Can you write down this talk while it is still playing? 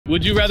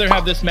Would you rather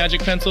have this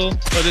magic pencil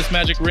or this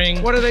magic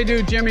ring? What do they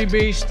do, Jimmy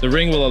Beast? The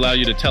ring will allow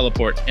you to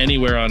teleport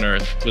anywhere on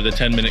Earth with a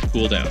 10-minute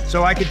cooldown.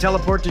 So I could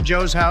teleport to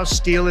Joe's house,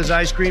 steal his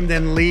ice cream,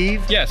 then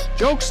leave? Yes.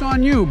 Joke's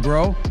on you,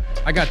 bro.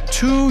 I got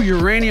 2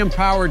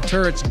 uranium-powered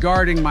turrets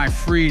guarding my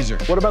freezer.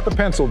 What about the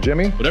pencil,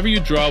 Jimmy? Whatever you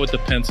draw with the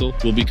pencil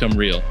will become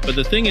real. But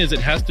the thing is, it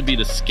has to be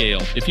to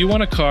scale. If you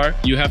want a car,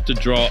 you have to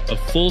draw a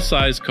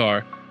full-size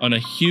car on a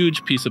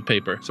huge piece of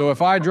paper. So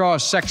if I draw a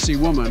sexy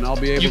woman, I'll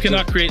be able to... You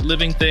cannot create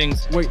living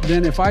things. Wait,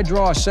 then if I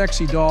draw a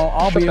sexy doll,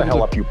 I'll be able to... Shut the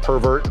hell up, you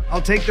pervert. I'll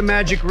take the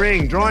magic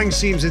ring. Drawing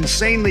seems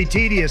insanely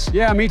tedious.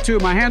 Yeah, me too.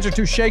 My hands are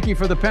too shaky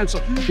for the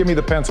pencil. Give me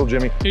the pencil,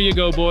 Jimmy. Here you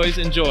go, boys.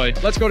 Enjoy.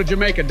 Let's go to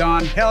Jamaica,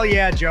 Don. Hell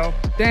yeah, Joe.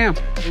 Damn,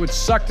 it would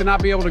suck to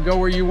not be able to go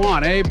where you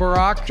want, eh,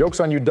 Barack? Joke's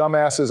on you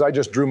dumbasses. I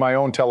just drew my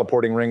own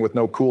teleporting ring with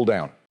no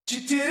cooldown.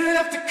 You didn't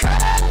have to